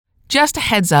Just a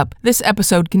heads up, this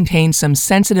episode contains some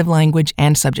sensitive language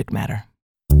and subject matter.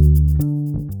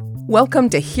 Welcome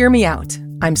to Hear Me Out.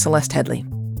 I'm Celeste Headley.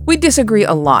 We disagree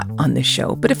a lot on this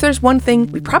show, but if there's one thing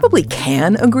we probably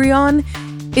can agree on,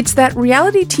 it's that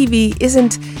reality TV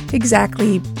isn't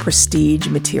exactly prestige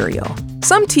material.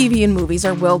 Some TV and movies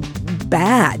are, well,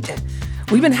 bad.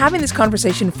 We've been having this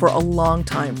conversation for a long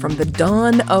time, from the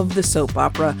dawn of the soap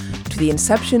opera to the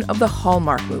inception of the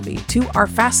Hallmark movie to our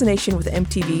fascination with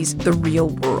MTV's The Real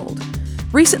World.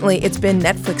 Recently, it's been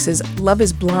Netflix's Love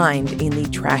is Blind in the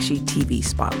trashy TV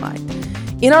spotlight.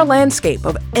 In our landscape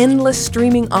of endless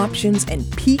streaming options and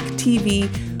peak TV,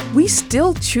 we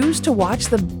still choose to watch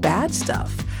the bad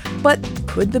stuff. But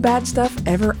could the bad stuff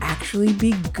ever actually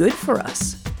be good for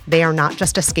us? They are not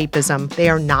just escapism. They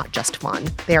are not just fun.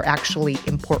 They are actually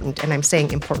important, and I'm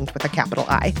saying important with a capital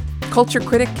I. Culture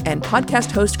critic and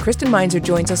podcast host Kristen Meinzer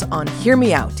joins us on Hear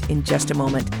Me Out in just a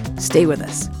moment. Stay with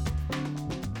us.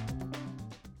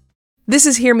 This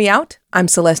is Hear Me Out. I'm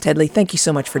Celeste Headley. Thank you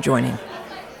so much for joining.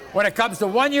 When it comes to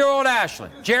one-year-old Ashlyn,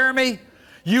 Jeremy,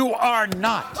 you are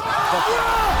not.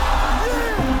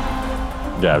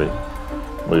 Gabby,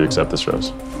 will you accept this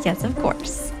rose? Yes, of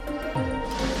course.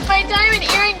 My diamond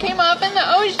earring came off in the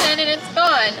ocean and it's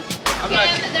gone.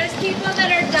 And there's people that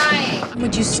are dying.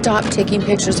 Would you stop taking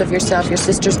pictures of yourself? Your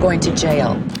sister's going to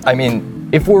jail. I mean,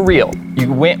 if we're real,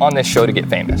 you went on this show to get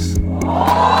famous.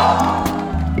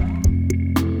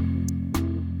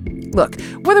 Look,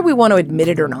 whether we want to admit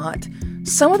it or not,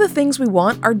 some of the things we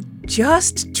want are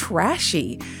just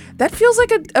trashy. That feels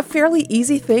like a fairly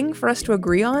easy thing for us to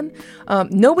agree on.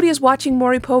 Nobody is watching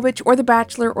Maury Povich or The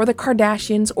Bachelor or The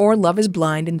Kardashians or Love is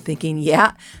Blind and thinking,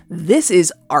 yeah, this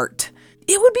is art.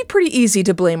 It would be pretty easy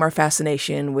to blame our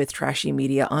fascination with trashy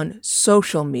media on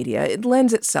social media. It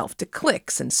lends itself to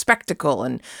clicks and spectacle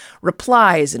and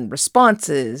replies and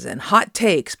responses and hot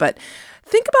takes. But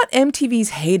think about MTV's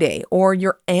heyday, or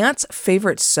your aunt's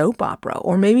favorite soap opera,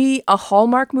 or maybe a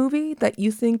Hallmark movie that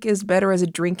you think is better as a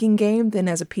drinking game than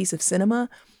as a piece of cinema.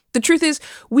 The truth is,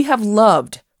 we have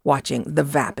loved watching the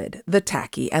vapid, the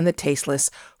tacky, and the tasteless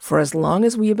for as long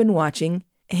as we have been watching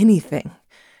anything.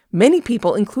 Many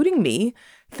people, including me,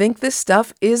 think this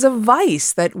stuff is a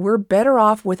vice that we're better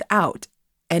off without.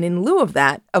 And in lieu of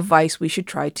that, a vice we should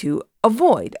try to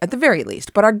avoid, at the very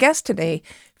least. But our guest today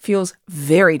feels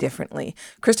very differently.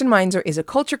 Kristen Meinzer is a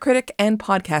culture critic and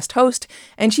podcast host,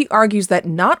 and she argues that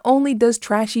not only does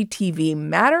trashy TV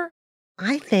matter,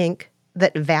 I think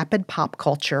that vapid pop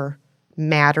culture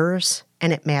matters,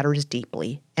 and it matters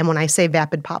deeply. And when I say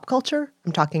vapid pop culture,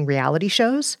 I'm talking reality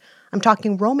shows. I'm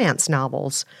talking romance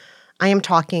novels. I am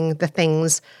talking the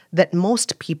things that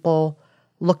most people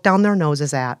look down their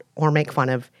noses at or make fun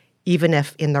of, even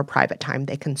if in their private time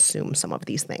they consume some of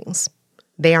these things.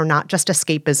 They are not just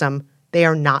escapism. They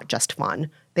are not just fun.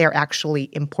 They are actually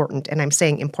important, and I'm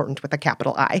saying important with a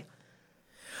capital I.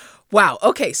 Wow.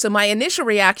 Okay. So my initial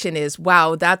reaction is,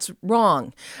 wow, that's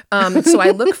wrong. So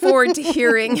I look forward to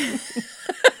hearing...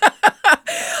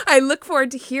 I look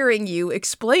forward to hearing you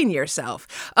explain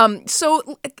yourself.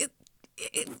 So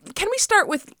can we start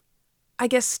with, I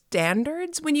guess,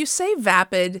 standards? When you say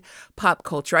vapid pop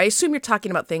culture, I assume you're talking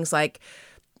about things like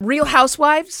Real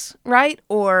Housewives, right?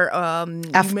 Or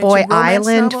F-Boy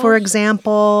Island, for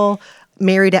example,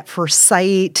 Married at First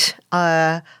Sight.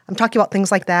 I'm talking about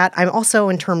things like that. I'm also,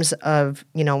 in terms of,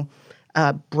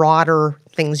 broader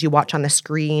things you watch on the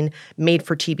screen,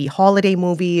 made-for-TV holiday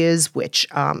movies, which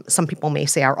some people may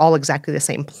say are all exactly the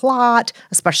same plot,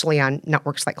 especially on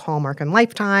networks like Hallmark and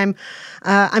Lifetime.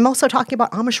 I'm also talking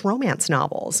about Amish romance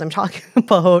novels. I'm talking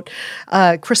about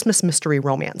Christmas mystery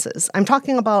romances. I'm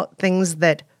talking about things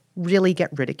that really get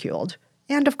ridiculed.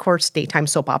 And, of course, daytime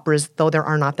soap operas, though there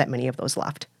are not that many of those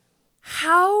left.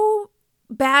 How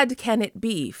bad can it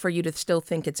be for you to still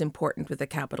think it's important with a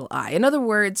capital I? In other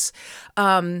words,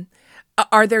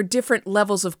 are there different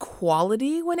levels of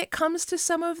quality when it comes to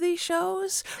some of these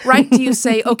shows, right? Do you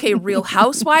say, okay, Real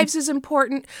Housewives is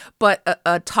important, but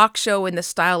a talk show in the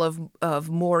style of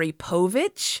Maury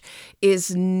Povich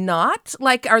is not?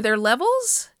 Like, are there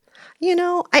levels?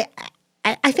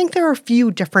 I think there are a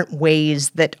few different ways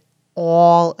that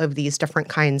all of these different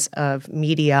kinds of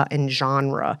media and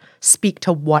genre speak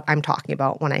to what I'm talking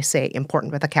about when I say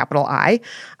important with a capital I,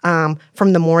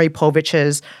 from the Maury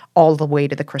Poviches all the way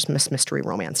to the Christmas mystery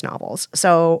romance novels.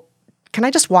 So can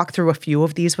I just walk through a few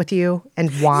of these with you and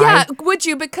why? Yeah, would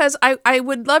you? Because I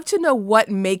would love to know what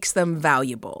makes them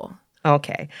valuable.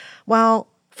 Okay. Well,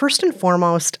 first and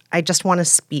foremost, I just want to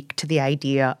speak to the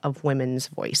idea of women's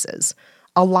voices.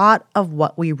 A lot of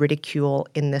what we ridicule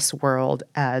in this world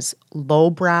as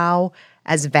lowbrow,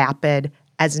 as vapid,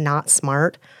 as not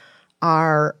smart,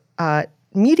 are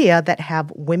media that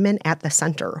have women at the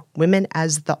center, women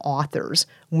as the authors,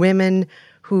 women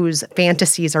whose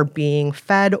fantasies are being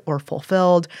fed or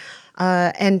fulfilled.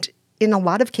 And in a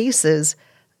lot of cases,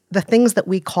 the things that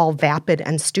we call vapid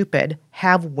and stupid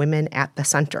have women at the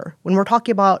center. When we're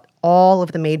talking about all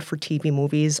of the made-for-TV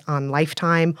movies on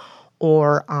Lifetime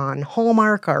or on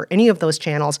Hallmark or any of those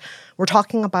channels, we're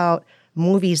talking about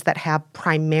movies that have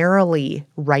primarily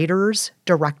writers,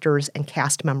 directors, and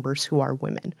cast members who are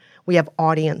women. We have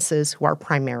audiences who are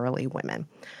primarily women.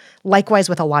 Likewise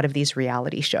with a lot of these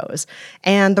reality shows.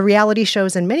 And the reality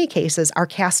shows in many cases are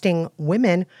casting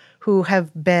women who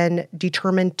have been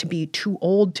determined to be too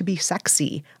old to be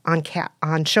sexy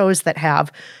on shows that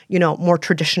have, more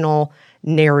traditional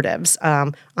narratives,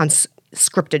 on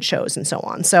scripted shows and so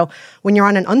on. So when you're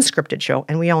on an unscripted show,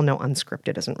 and we all know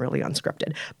unscripted isn't really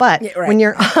unscripted, but when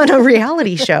you're on a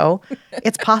reality show,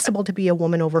 it's possible to be a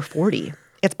woman over 40.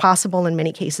 It's possible in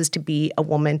many cases to be a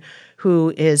woman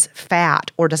who is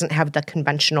fat or doesn't have the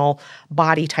conventional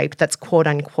body type that's quote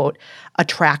unquote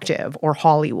attractive or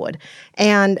Hollywood.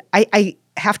 And I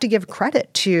have to give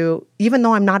credit to, even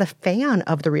though I'm not a fan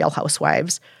of The Real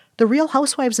Housewives, The Real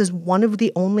Housewives is one of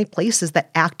the only places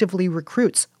that actively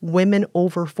recruits women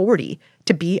over 40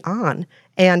 to be on.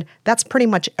 And that's pretty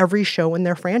much every show in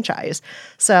their franchise.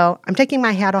 So I'm taking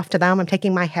my hat off to them. I'm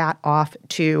taking my hat off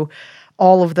to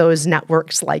all of those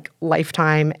networks like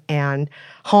Lifetime and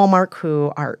Hallmark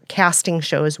who are casting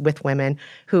shows with women,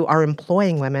 who are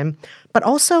employing women. But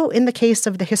also in the case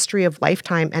of the history of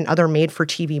Lifetime and other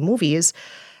made-for-TV movies,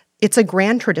 it's a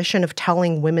grand tradition of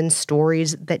telling women's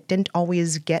stories that didn't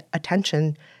always get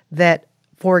attention, that,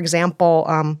 for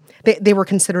example, they were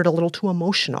considered a little too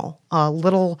emotional, a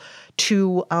little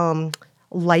too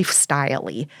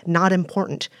lifestyle-y, not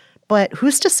important. But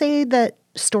who's to say that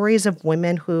stories of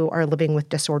women who are living with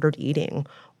disordered eating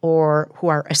or who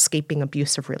are escaping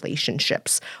abusive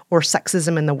relationships or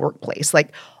sexism in the workplace,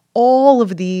 like all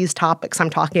of these topics I'm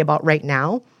talking about right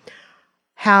now,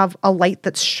 have a light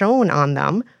that's shone on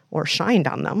them or shined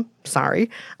on them,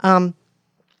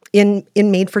 in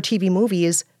made-for-TV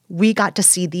movies, we got to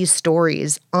see these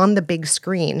stories on the big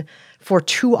screen for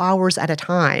 2 hours at a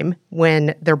time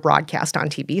when they're broadcast on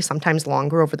TV, sometimes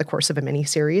longer over the course of a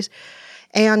miniseries.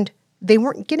 And they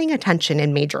weren't getting attention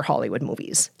in major Hollywood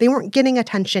movies. They weren't getting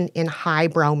attention in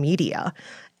highbrow media.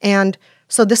 And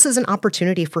so this is an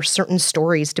opportunity for certain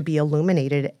stories to be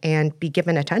illuminated and be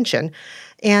given attention.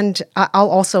 And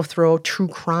I'll also throw true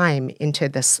crime into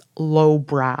this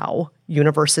lowbrow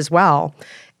universe as well.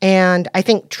 And I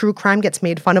think true crime gets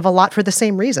made fun of a lot for the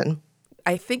same reason.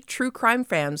 I think true crime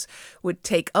fans would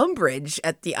take umbrage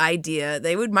at the idea.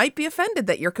 They might be offended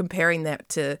that you're comparing that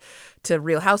to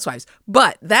Real Housewives.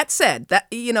 But that said, that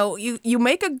you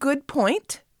make a good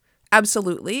point,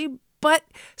 absolutely. But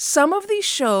some of these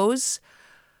shows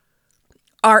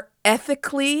are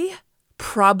ethically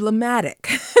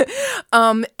problematic.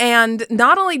 And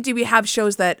not only do we have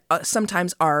shows that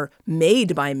sometimes are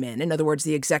made by men, in other words,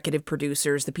 the executive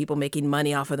producers, the people making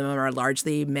money off of them are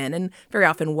largely men and very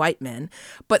often white men,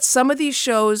 but some of these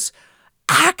shows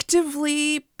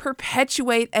actively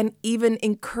perpetuate and even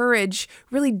encourage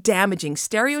really damaging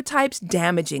stereotypes,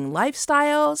 damaging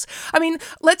lifestyles. I mean,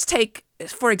 let's take,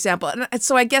 for example, and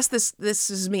so I guess this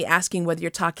is me asking whether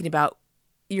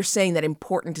you're saying that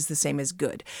important is the same as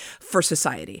good for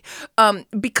society.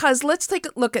 Because let's take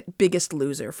a look at Biggest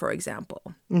Loser, for example.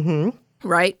 Mm-hmm.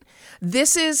 Right?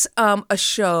 This is a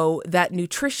show that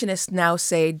nutritionists now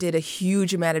say did a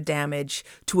huge amount of damage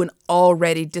to an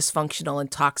already dysfunctional and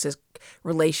toxic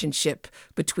relationship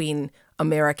between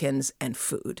Americans and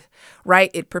food,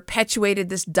 right? It perpetuated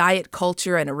this diet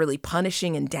culture and a really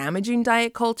punishing and damaging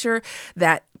diet culture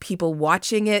that people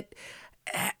watching it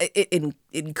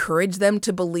encouraged them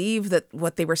to believe that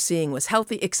what they were seeing was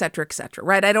healthy, et cetera,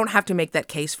 right? I don't have to make that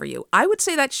case for you. I would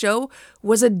say that show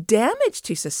was a damage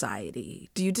to society.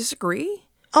 Do you disagree?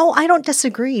 Oh, I don't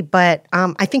disagree, but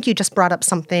I think you just brought up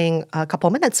something a couple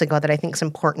of minutes ago that I think is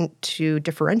important to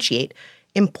differentiate.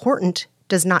 Important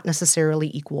does not necessarily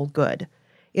equal good.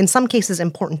 In some cases,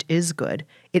 important is good.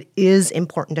 It is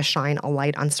important to shine a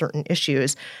light on certain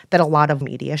issues that a lot of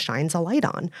media shines a light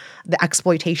on. The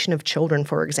exploitation of children,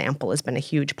 for example, has been a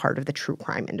huge part of the true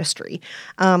crime industry.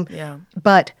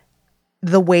 But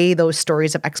the way those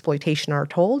stories of exploitation are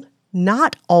told,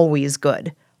 not always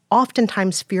good.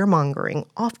 Oftentimes fear-mongering,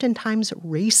 oftentimes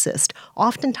racist,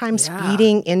 oftentimes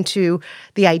feeding into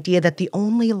the idea that the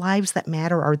only lives that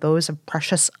matter are those of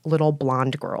precious little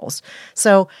blonde girls.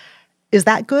 So is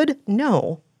that good?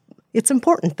 No. It's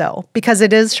important, though, because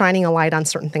it is shining a light on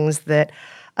certain things that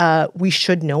we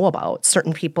should know about.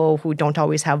 Certain people who don't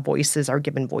always have voices are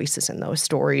given voices in those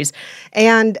stories.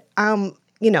 And, and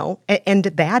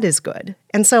that is good.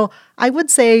 And so I would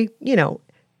say,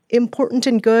 important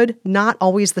and good, not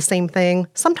always the same thing.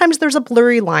 Sometimes there's a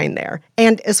blurry line there.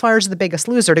 And as far as The Biggest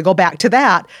Loser, to go back to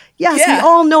that, yes, we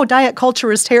all know diet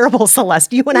culture is terrible,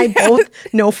 Celeste. You and I both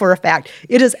know for a fact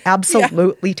it is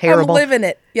absolutely terrible. I'm living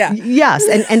it. Yeah. Yes,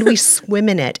 and we swim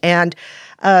in it. And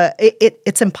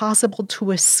it's impossible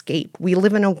to escape. We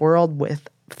live in a world with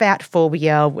fat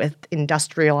phobia, with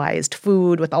industrialized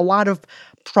food, with a lot of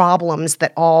problems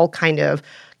that all kind of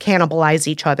cannibalize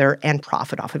each other and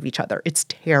profit off of each other. It's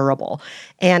terrible.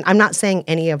 And I'm not saying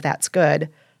any of that's good,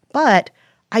 but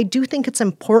I do think it's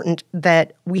important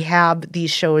that we have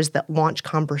these shows that launch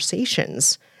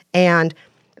conversations, and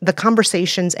the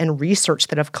conversations and research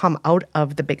that have come out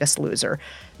of The Biggest Loser.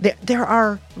 There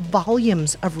are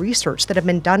volumes of research that have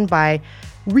been done by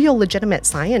real legitimate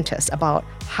scientists about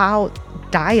how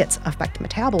diets affect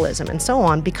metabolism and so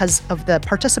on because of the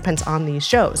participants on these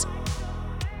shows.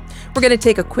 We're going to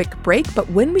take a quick break, but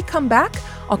when we come back,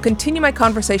 I'll continue my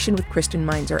conversation with Kristen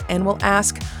Meinzer, and we'll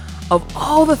ask, of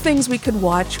all the things we could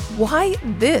watch, why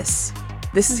this?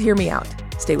 This is Hear Me Out.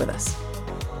 Stay with us.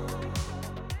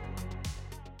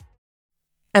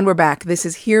 And we're back. This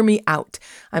is Hear Me Out.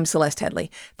 I'm Celeste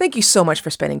Headley. Thank you so much for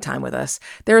spending time with us.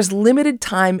 There is limited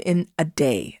time in a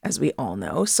day, as we all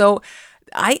know. So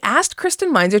I asked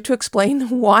Kristen Meinzer to explain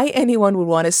why anyone would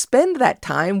want to spend that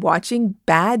time watching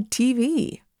bad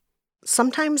TV.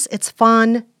 Sometimes it's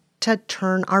fun to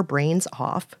turn our brains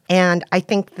off. And I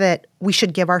think that we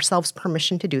should give ourselves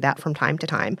permission to do that from time to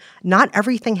time. Not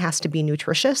everything has to be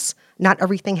nutritious. Not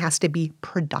everything has to be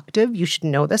productive. You should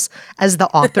know this as the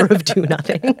author of Do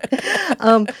Nothing.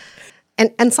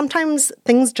 And sometimes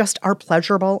things just are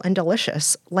pleasurable and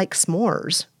delicious, like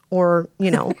s'mores or,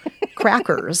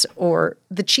 crackers or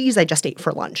the cheese I just ate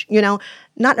for lunch.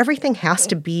 Not everything has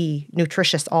to be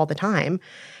nutritious all the time.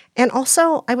 And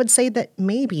also, I would say that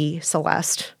maybe,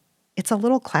 Celeste, it's a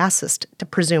little classist to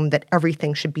presume that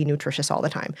everything should be nutritious all the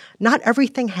time. Not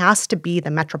everything has to be the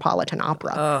Metropolitan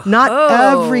Opera. Not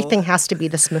everything has to be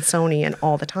the Smithsonian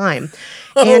all the time.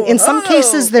 And in some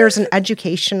cases, there's an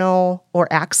educational or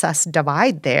access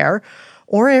divide there,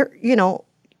 or,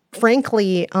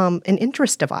 frankly, an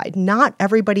interest divide. Not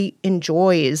everybody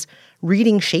enjoys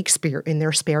reading Shakespeare in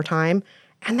their spare time.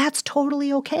 And that's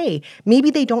totally okay.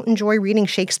 Maybe they don't enjoy reading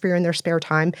Shakespeare in their spare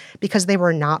time because they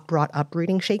were not brought up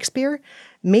reading Shakespeare.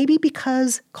 Maybe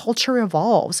because culture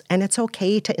evolves and it's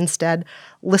okay to instead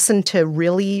listen to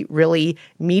really, really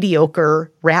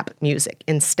mediocre rap music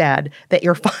instead that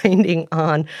you're finding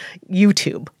on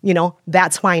YouTube.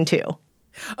 That's fine too.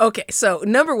 Okay, so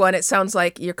number one, it sounds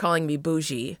like you're calling me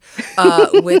bougie,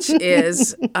 which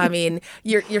is,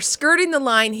 you're skirting the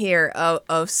line here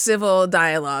of civil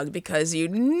dialogue because you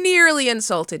nearly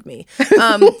insulted me.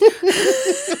 I'm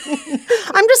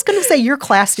just going to say you're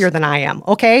classier than I am,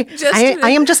 okay?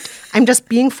 I'm just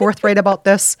being forthright about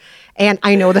this, and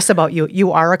I know this about you.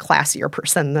 You are a classier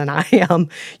person than I am.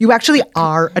 You actually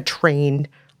are a trained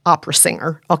opera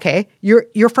singer, okay?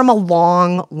 You're from a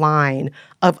long line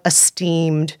of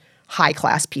esteemed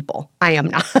high-class people. I am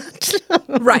not.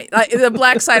 Right. The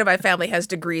black side of my family has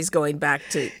degrees going back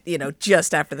to,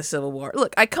 just after the Civil War.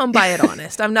 Look, I come by it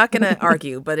honest. I'm not going to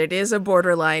argue, but it is a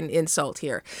borderline insult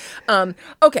here.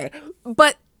 Okay.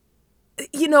 But,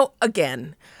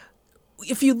 again,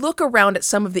 if you look around at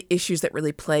some of the issues that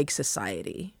really plague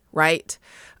society, right?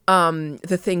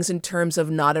 The things in terms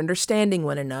of not understanding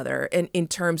one another and in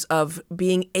terms of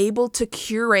being able to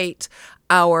curate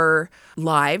our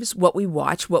lives, what we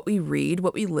watch, what we read,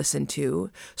 what we listen to,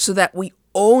 so that we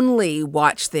only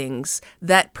watch things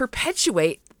that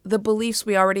perpetuate the beliefs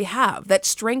we already have, that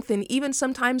strengthen even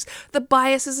sometimes the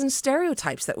biases and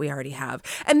stereotypes that we already have.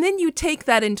 And then you take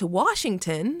that into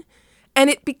Washington, and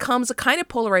it becomes a kind of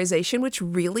polarization which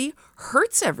really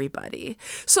hurts everybody.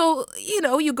 So,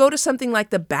 you go to something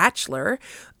like The Bachelor,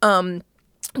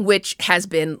 which has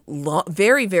been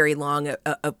very, very long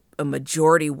a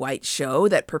majority white show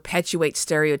that perpetuates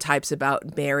stereotypes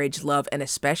about marriage, love, and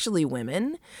especially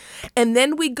women. And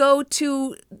then we go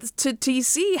to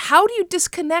DC. How do you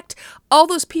disconnect all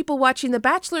those people watching The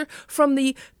Bachelor from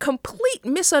the complete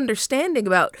misunderstanding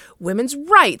about women's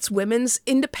rights, women's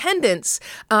independence,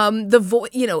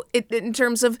 in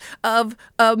terms of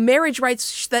marriage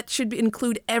rights that should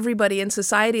include everybody in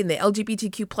society and the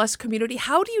LGBTQ plus community?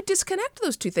 How do you disconnect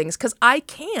those two things? Because I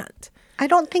can't. I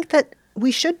don't think that we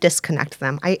should disconnect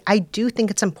them. I do think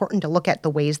it's important to look at the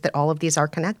ways that all of these are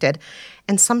connected.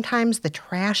 And sometimes the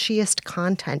trashiest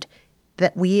content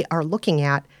that we are looking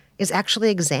at is actually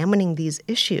examining these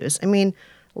issues. I mean,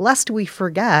 lest we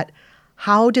forget,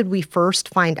 how did we first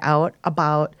find out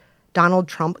about Donald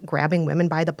Trump grabbing women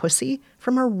by the pussy?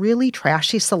 From a really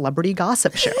trashy celebrity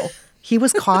gossip show. He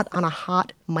was caught on a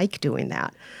hot mic doing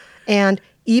that. And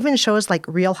even shows like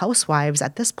Real Housewives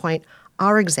at this point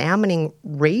are examining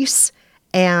race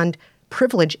and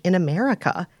privilege in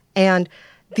America. And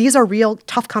these are real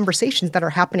tough conversations that are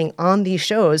happening on these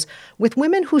shows with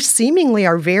women who seemingly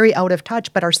are very out of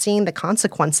touch, but are seeing the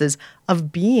consequences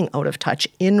of being out of touch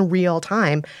in real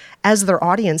time as their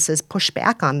audiences push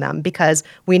back on them, because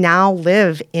we now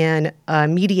live in a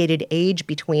mediated age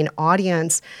between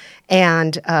audience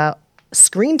and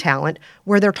screen talent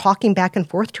where they're talking back and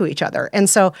forth to each other. And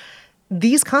so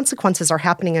these consequences are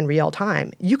happening in real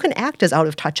time. You can act as out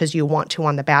of touch as you want to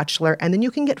on The Bachelor, and then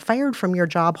you can get fired from your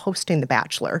job hosting The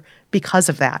Bachelor because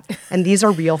of that. And these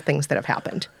are real things that have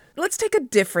happened. Let's take a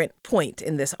different point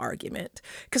in this argument,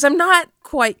 because I'm not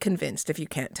quite convinced, if you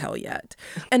can't tell yet.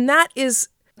 And that is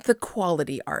the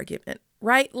quality argument,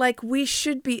 right? Like, we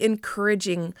should be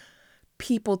encouraging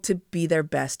people to be their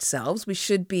best selves. We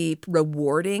should be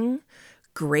rewarding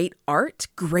great art,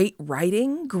 great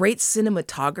writing, great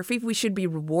cinematography. We should be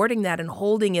rewarding that and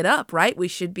holding it up, right? We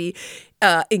should be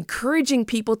encouraging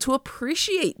people to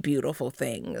appreciate beautiful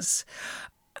things.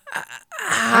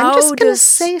 I'm just going to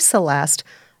say, Celeste,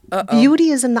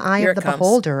 beauty is in the eye of the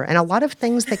beholder. And a lot of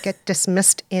things that get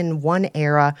dismissed in one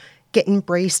era get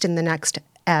embraced in the next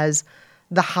as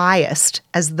the highest,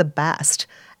 as the best,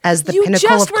 as the pinnacle of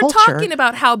culture. You just were talking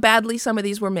about how badly some of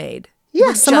these were made.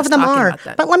 Yes, some of them are.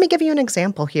 But let me give you an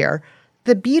example here.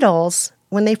 The Beatles,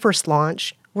 when they first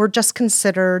launched, were just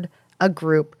considered a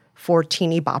group for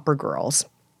teeny bopper girls.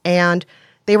 And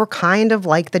they were kind of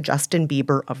like the Justin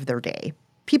Bieber of their day.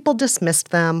 People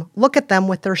dismissed them, look at them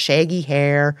with their shaggy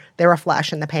hair, they're a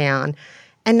flash in the pan.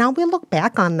 And now we look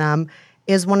back on them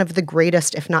as one of the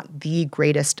greatest, if not the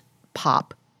greatest,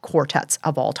 pop quartets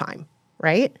of all time,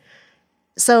 right?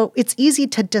 So it's easy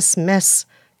to dismiss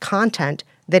content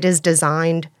that is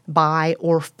designed by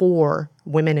or for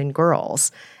women and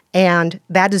girls. And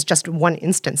that is just one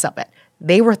instance of it.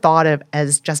 They were thought of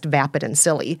as just vapid and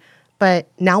silly, but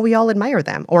now we all admire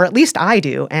them, or at least I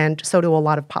do, and so do a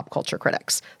lot of pop culture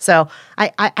critics. So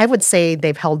I would say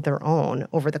they've held their own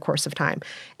over the course of time.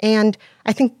 And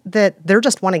I think that they're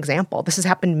just one example. This has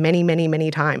happened many, many,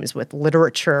 many times with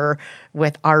literature,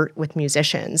 with art, with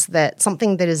musicians, that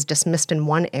something that is dismissed in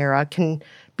one era can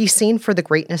be seen for the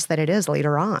greatness that it is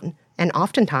later on. And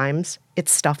oftentimes,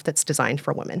 it's stuff that's designed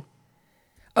for women.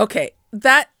 Okay,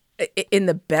 that, in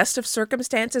the best of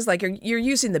circumstances, like you're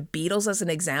using the Beatles as an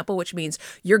example, which means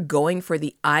you're going for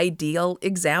the ideal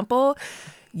example.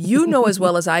 You know as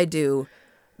well as I do,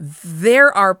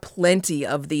 there are plenty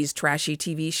of these trashy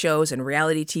TV shows and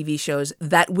reality TV shows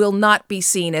that will not be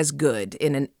seen as good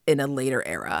in a later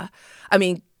era. I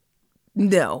mean,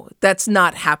 no, that's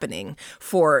not happening.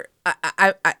 For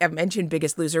I mentioned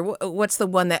Biggest Loser. What's the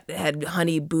one that had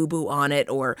Honey Boo Boo on it,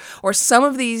 or some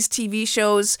of these TV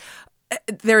shows?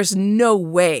 There's no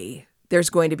way there's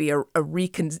going to be a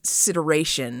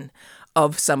reconsideration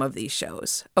of some of these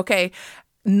shows. Okay,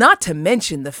 not to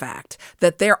mention the fact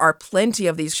that there are plenty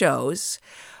of these shows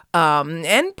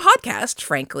and podcasts,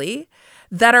 frankly,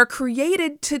 that are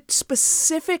created to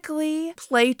specifically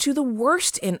play to the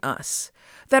worst in us,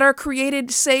 that are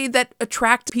created, say, that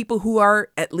attract people who are,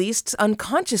 at least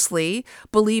unconsciously,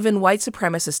 believe in white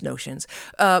supremacist notions,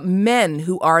 men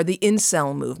who are the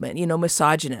incel movement,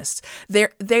 misogynists.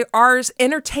 There are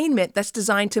entertainment that's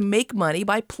designed to make money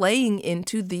by playing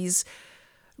into these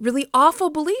really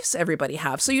awful beliefs everybody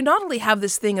have. So you not only have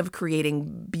this thing of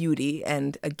creating beauty,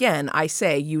 and again, I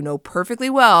say, you know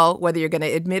perfectly well, whether you're going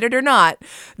to admit it or not,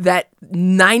 that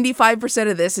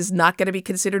 95% of this is not going to be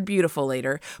considered beautiful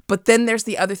later. But then there's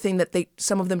the other thing that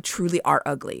some of them truly are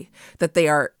ugly, that they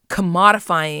are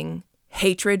commodifying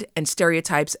hatred and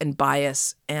stereotypes and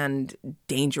bias and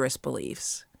dangerous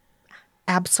beliefs.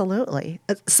 Absolutely.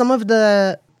 Some of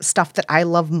the stuff that I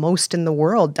love most in the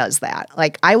world does that.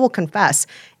 Like, I will confess,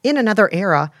 in another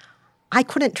era, I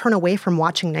couldn't turn away from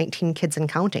watching 19 Kids and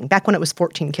Counting, back when it was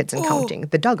 14 Kids and Counting,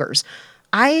 the Duggars.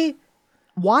 I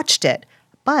watched it,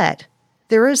 but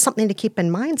there is something to keep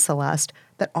in mind, Celeste,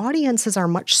 that audiences are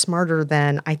much smarter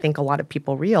than I think a lot of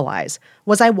people realize.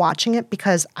 Was I watching it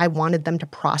because I wanted them to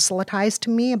proselytize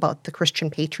to me about the Christian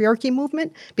patriarchy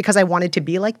movement, because I wanted to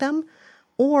be like them?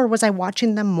 Or was I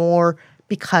watching them more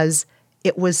because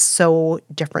it was so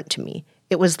different to me?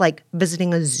 It was like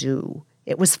visiting a zoo.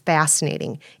 It was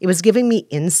fascinating. It was giving me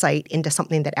insight into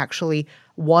something that actually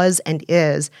was and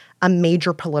is a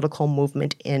major political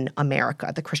movement in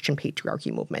America, the Christian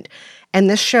patriarchy movement. And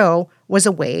this show was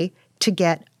a way to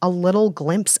get a little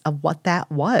glimpse of what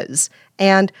that was.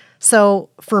 And so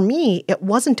for me, it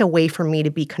wasn't a way for me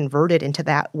to be converted into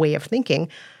that way of thinking.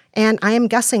 And I am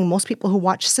guessing most people who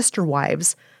watch Sister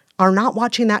Wives are not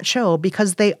watching that show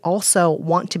because they also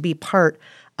want to be part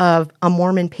of a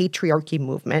Mormon patriarchy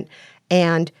movement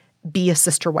and be a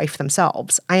sister wife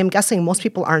themselves. I am guessing most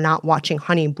people are not watching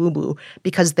Honey Boo Boo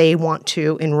because they want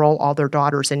to enroll all their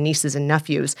daughters and nieces and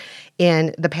nephews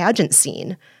in the pageant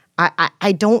scene.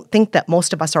 I don't think that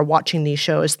most of us are watching these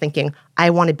shows thinking,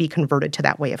 I want to be converted to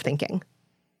that way of thinking.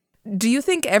 Do you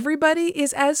think everybody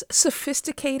is as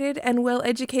sophisticated and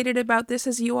well-educated about this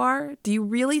as you are? Do you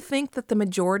really think that the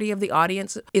majority of the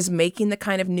audience is making the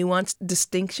kind of nuanced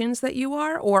distinctions that you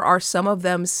are? Or are some of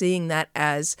them seeing that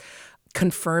as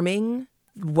confirming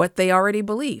what they already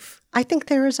believe? I think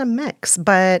there is a mix,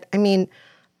 but I mean,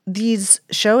 these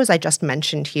shows I just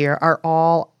mentioned here are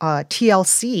all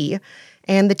TLC,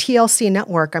 and the TLC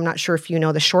network, I'm not sure if you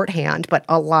know the shorthand, but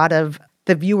a lot of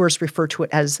the viewers refer to it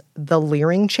as the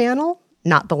Leering Channel,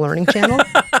 not the Learning Channel.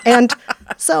 And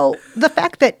so the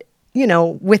fact that,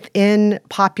 within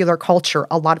popular culture,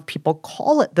 a lot of people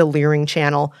call it the Leering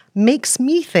Channel makes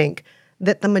me think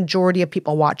that the majority of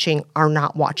people watching are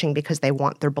not watching because they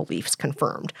want their beliefs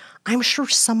confirmed. I'm sure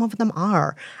some of them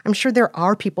are. I'm sure there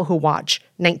are people who watch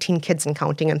 19 Kids and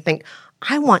Counting and think,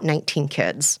 I want 19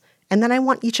 kids. And then I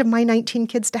want each of my 19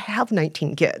 kids to have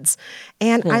 19 kids.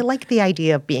 And I like the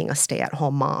idea of being a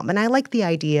stay-at-home mom. And I like the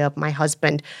idea of my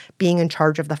husband being in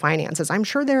charge of the finances. I'm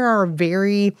sure there are a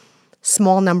very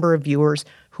small number of viewers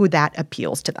who that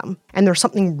appeals to them. And there's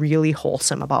something really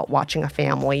wholesome about watching a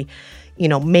family,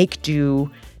 make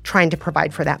do, trying to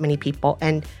provide for that many people.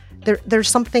 And there's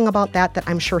something about that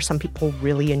I'm sure some people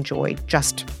really enjoy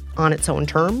just on its own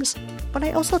terms. But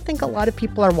I also think a lot of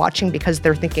people are watching because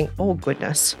they're thinking, oh,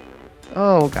 goodness.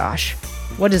 Oh gosh,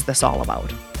 what is this all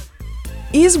about?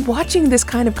 Is watching this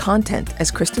kind of content,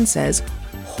 as Kristen says,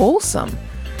 wholesome?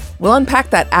 We'll unpack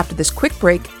that after this quick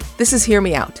break. This is Hear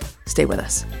Me Out. Stay with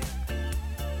us.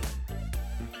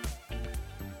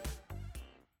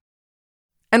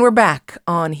 And we're back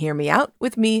on Hear Me Out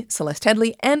with me, Celeste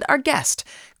Headley, and our guest,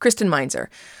 Kristen Meinzer.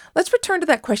 Let's return to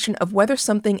that question of whether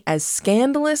something as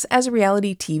scandalous as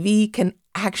reality TV can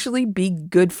actually be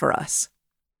good for us.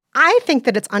 I think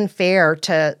that it's unfair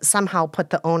to somehow put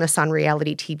the onus on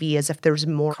reality TV as if there's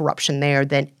more corruption there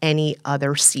than any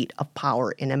other seat of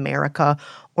power in America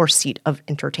or seat of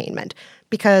entertainment.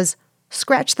 Because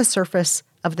scratch the surface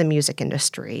of the music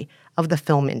industry, of the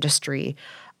film industry,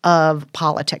 of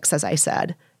politics, as I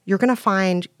said, you're going to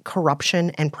find corruption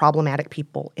and problematic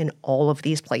people in all of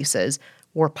these places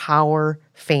where power,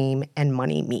 fame, and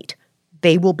money meet.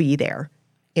 They will be there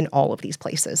in all of these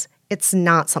places. It's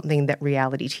not something that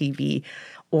reality TV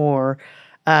or,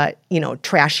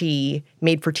 trashy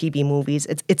made-for-TV movies,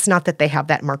 it's not that they have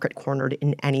that market cornered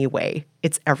in any way.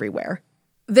 It's everywhere.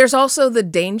 There's also the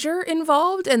danger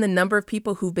involved and the number of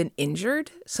people who've been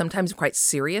injured, sometimes quite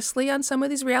seriously on some of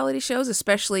these reality shows,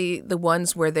 especially the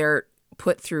ones where they're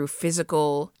put through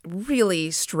physical,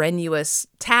 really strenuous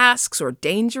tasks or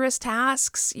dangerous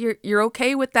tasks. You're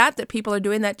okay with that people are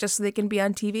doing that just so they can be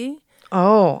on TV?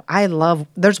 Oh,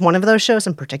 there's one of those shows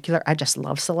in particular I just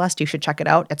love, Celeste. You should check it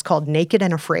out. It's called Naked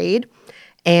and Afraid.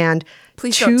 And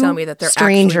please don't tell me that they're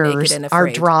strangers actually naked and afraid.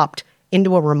 are dropped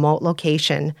into a remote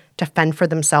location to fend for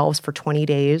themselves for 20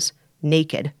 days,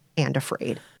 naked and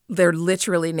afraid. They're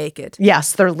literally naked.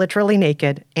 Yes, they're literally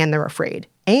naked and they're afraid.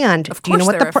 And of course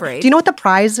they're afraid. Do you know what the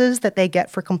prize is that they get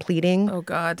for completing? Oh,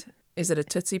 God. Is it a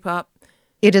Tootsie Pop?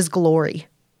 It is glory.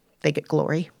 They get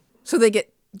glory. So they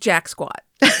get jack squat.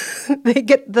 They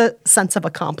get the sense of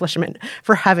accomplishment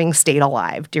for having stayed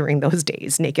alive during those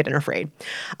days, naked and afraid.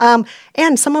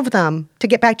 And some of them, to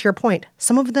get back to your point,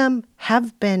 some of them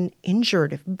have been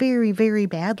injured very, very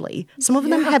badly. Some of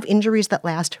them have injuries that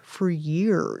last for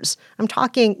years. I'm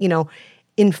talking,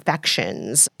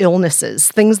 infections,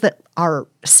 illnesses, things that are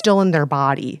still in their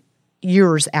body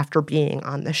years after being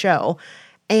on the show.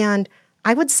 And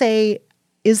I would say,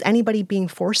 is anybody being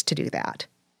forced to do that?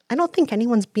 I don't think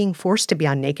anyone's being forced to be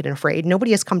on Naked and Afraid.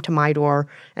 Nobody has come to my door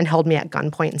and held me at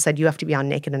gunpoint and said, you have to be on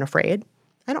Naked and Afraid.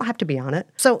 I don't have to be on it.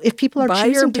 So if people are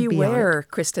choosing to be on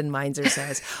it. Kristen Meinzer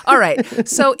says. All right.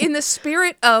 So in the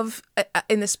spirit,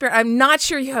 I'm not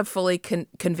sure you have fully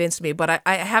convinced me, but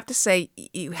I have to say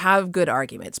you have good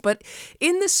arguments. But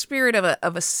in the spirit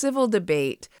of a civil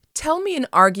debate, tell me an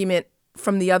argument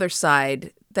from the other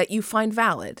side that you find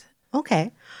valid.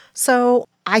 Okay. So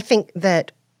I think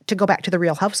that, to go back to the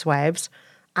Real Housewives,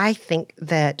 I think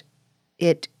that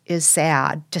it is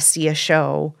sad to see a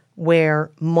show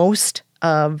where most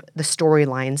of the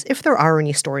storylines, if there are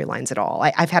any storylines at all,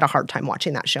 I've had a hard time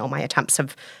watching that show. My attempts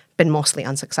have been mostly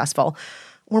unsuccessful.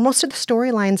 Where most of the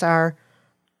storylines are,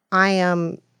 I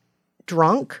am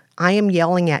drunk, I am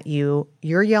yelling at you,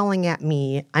 you're yelling at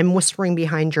me, I'm whispering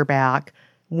behind your back,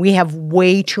 we have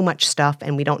way too much stuff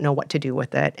and we don't know what to do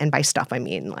with it. And by stuff, I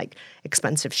mean like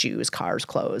expensive shoes, cars,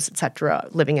 clothes, etc.,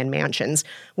 living in mansions.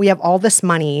 We have all this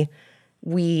money,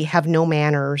 we have no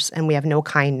manners, and we have no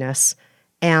kindness.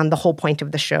 And the whole point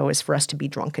of the show is for us to be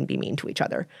drunk and be mean to each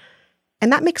other.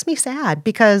 And that makes me sad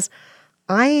because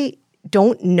I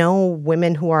don't know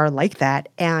women who are like that.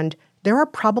 And there are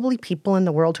probably people in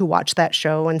the world who watch that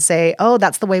show and say, oh,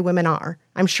 that's the way women are.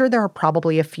 I'm sure there are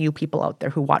probably a few people out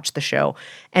there who watch the show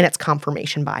and it's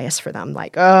confirmation bias for them.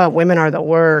 Like, oh, women are the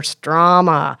worst,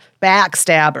 drama,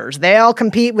 backstabbers. They all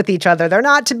compete with each other. They're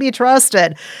not to be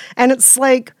trusted. And it's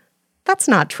like, that's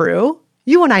not true.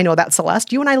 You and I know that,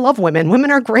 Celeste. You and I love women.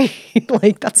 Women are great.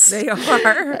 Like, that's... They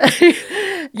are.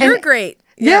 You're great.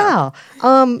 Yeah.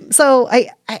 So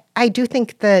I do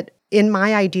think that in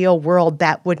my ideal world,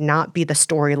 that would not be the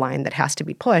storyline that has to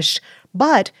be pushed.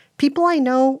 But people I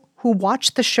know who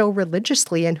watch the show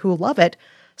religiously and who love it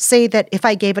say that if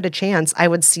I gave it a chance, I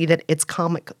would see that it's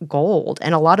comic gold.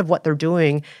 And a lot of what they're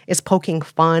doing is poking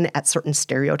fun at certain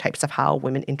stereotypes of how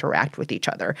women interact with each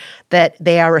other, that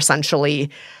they are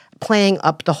essentially playing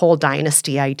up the whole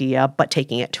dynasty idea, but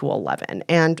taking it to 11.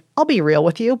 And I'll be real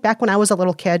with you. Back when I was a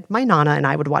little kid, my Nana and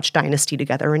I would watch Dynasty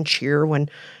together and cheer when,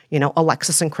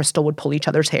 Alexis and Crystal would pull each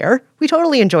other's hair. We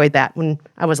totally enjoyed that when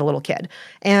I was a little kid.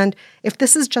 And if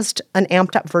this is just an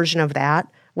amped up version of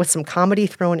that with some comedy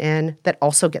thrown in that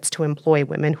also gets to employ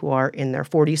women who are in their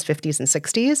 40s, 50s, and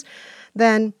 60s,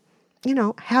 then,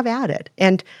 have at it.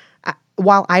 And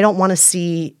while I don't want to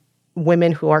see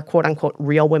women who are quote unquote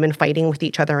real women fighting with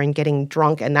each other and getting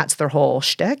drunk and that's their whole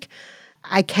shtick,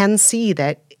 I can see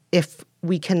that if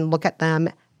we can look at them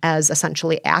as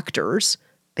essentially actors,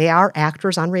 they are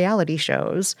actors on reality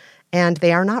shows and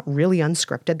they are not really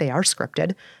unscripted, they are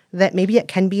scripted, that maybe it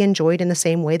can be enjoyed in the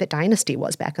same way that Dynasty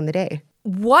was back in the day.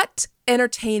 What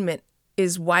entertainment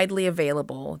is widely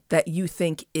available that you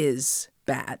think is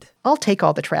bad? I'll take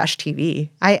all the trash TV.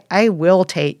 I will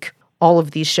take all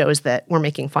of these shows that we're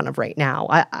making fun of right now.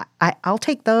 I'll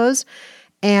take those.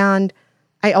 And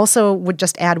I also would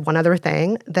just add one other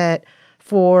thing that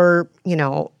for,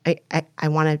 I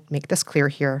want to make this clear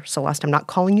here, Celeste, I'm not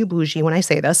calling you bougie when I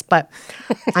say this, but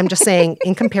I'm just saying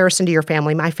in comparison to your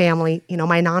family, my family,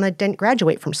 my Nana didn't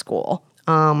graduate from school.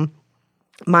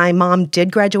 My mom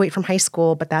did graduate from high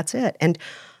school, but that's it. And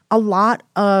a lot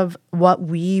of what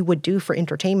we would do for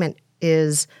entertainment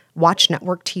is watch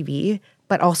network TV,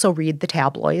 but also read the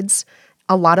tabloids.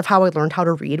 A lot of how I learned how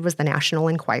to read was the National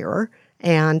Enquirer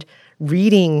and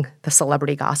reading the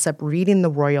celebrity gossip, reading the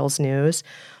Royals news,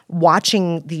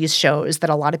 watching these shows that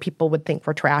a lot of people would think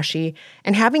were trashy,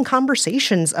 and having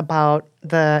conversations about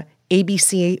the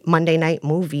ABC Monday Night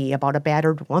Movie about a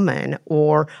battered woman,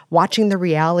 or watching the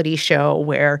reality show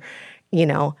where,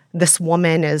 this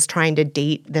woman is trying to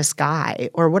date this guy,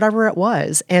 or whatever it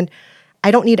was. And I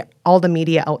don't need all the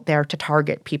media out there to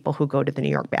target people who go to the New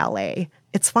York Ballet.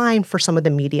 It's fine for some of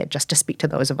the media just to speak to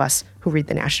those of us who read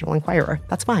the National Enquirer.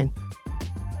 That's fine.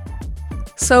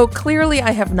 So clearly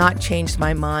I have not changed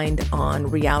my mind on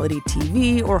reality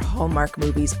TV or Hallmark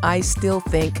movies. I still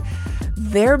think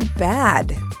they're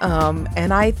bad.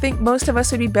 And I think most of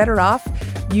us would be better off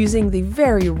using the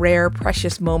very rare,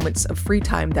 precious moments of free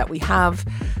time that we have,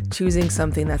 choosing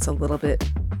something that's a little bit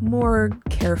more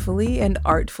carefully and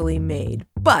artfully made.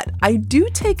 But I do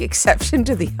take exception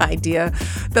to the idea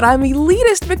that I'm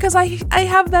elitist because I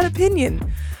have that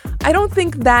opinion. I don't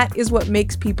think that is what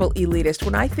makes people elitist.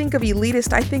 When I think of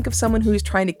elitist, I think of someone who's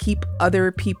trying to keep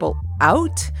other people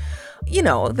out.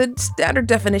 The standard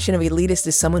definition of elitist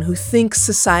is someone who thinks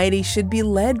society should be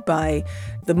led by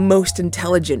the most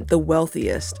intelligent, the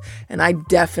wealthiest. And I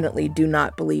definitely do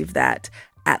not believe that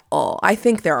at all. I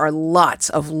think there are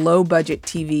lots of low-budget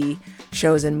TV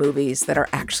shows and movies that are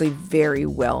actually very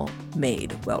well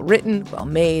made, well written, well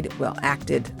made, well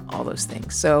acted, all those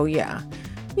things. So yeah,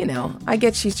 I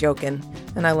get she's joking,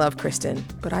 and I love Kristen,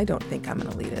 but I don't think I'm an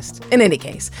elitist. In any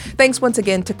case, thanks once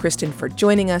again to Kristen for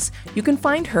joining us. You can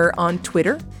find her on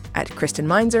Twitter at Kristen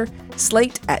Meinzer,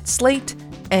 Slate at Slate,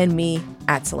 and me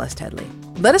at Celeste Headley.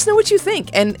 Let us know what you think,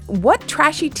 and what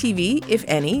trashy TV, if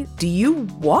any, do you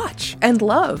watch and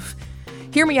love?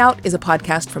 Hear Me Out is a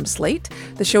podcast from Slate.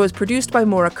 The show is produced by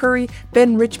Maura Curry.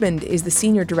 Ben Richmond is the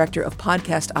Senior Director of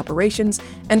Podcast Operations,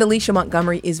 and Alicia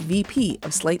Montgomery is VP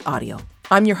of Slate Audio.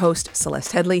 I'm your host,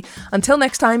 Celeste Headlee. Until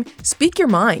next time, speak your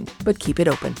mind, but keep it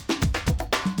open.